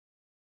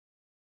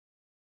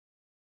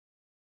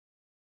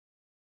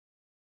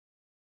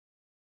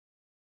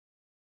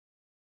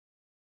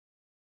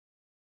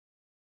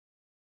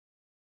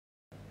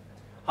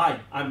Hi,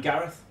 I'm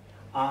Gareth.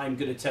 I'm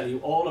going to tell you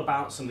all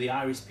about some of the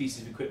IRiS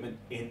pieces of equipment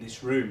in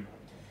this room.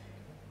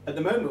 At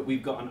the moment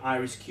we've got an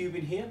IRiS cube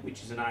in here,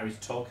 which is an IRiS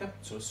talker,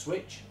 so a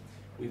switch.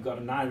 We've got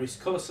an IRiS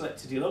Colour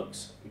Selector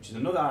Deluxe, which is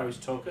another IRiS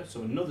talker,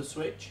 so another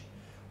switch.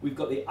 We've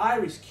got the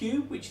IRiS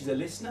cube, which is a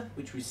listener,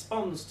 which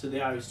responds to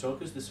the IRiS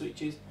talkers, the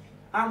switches.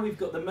 And we've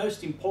got the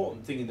most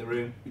important thing in the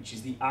room, which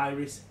is the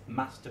IRiS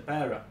master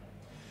pairer.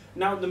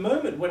 Now at the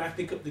moment when I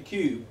pick up the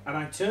cube and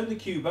I turn the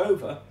cube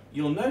over,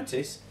 you'll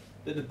notice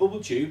that the bubble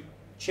tube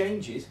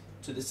changes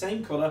to the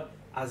same colour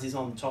as is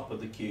on top of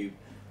the cube.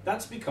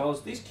 That's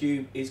because this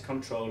cube is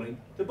controlling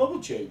the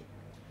bubble tube.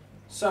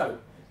 So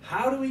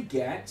how do we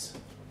get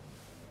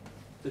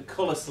the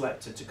colour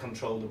selector to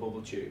control the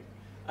bubble tube?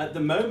 At the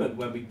moment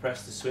when we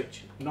press the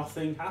switch,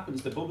 nothing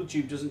happens. The bubble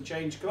tube doesn't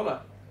change colour.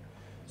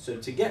 So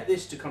to get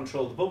this to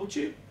control the bubble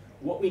tube,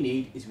 what we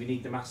need is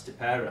the master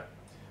pairer.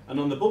 And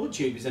on the bubble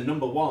tube is a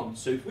number 1.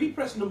 So if we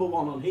press number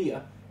 1 on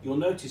here, you'll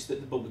notice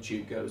that the bubble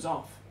tube goes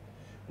off.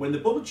 When the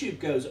bubble tube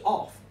goes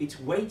off, it's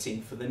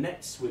waiting for the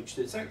next switch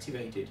that's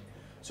activated.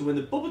 So when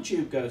the bubble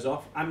tube goes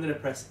off, I'm going to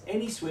press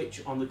any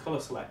switch on the colour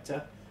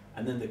selector,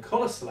 and then the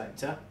colour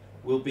selector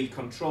will be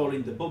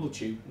controlling the bubble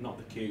tube, not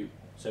the cube.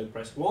 So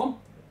press 1,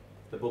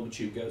 the bubble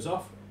tube goes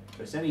off,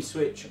 press any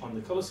switch on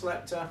the colour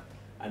selector,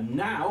 and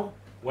now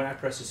when I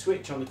press a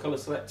switch on the colour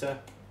selector,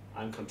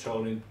 I'm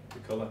controlling the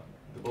colour of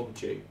the bubble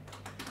tube.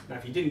 Now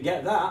if you didn't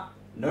get that,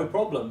 no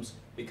problems,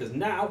 because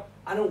now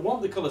I don't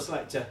want the colour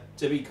selector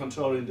to be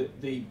controlling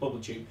the bubble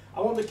tube.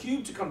 I want the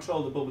cube to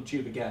control the bubble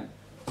tube again.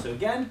 So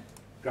again,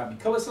 grab your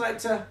colour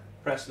selector,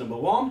 press number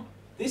 1.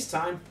 This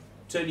time,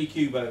 turn your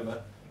cube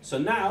over. So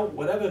now,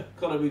 whatever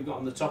colour we've got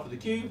on the top of the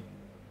cube,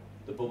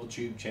 the bubble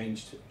tube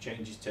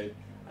changes to.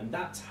 And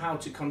that's how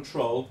to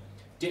control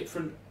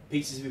different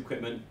pieces of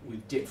equipment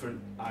with different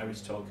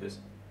IRiS talkers.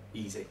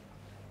 Easy.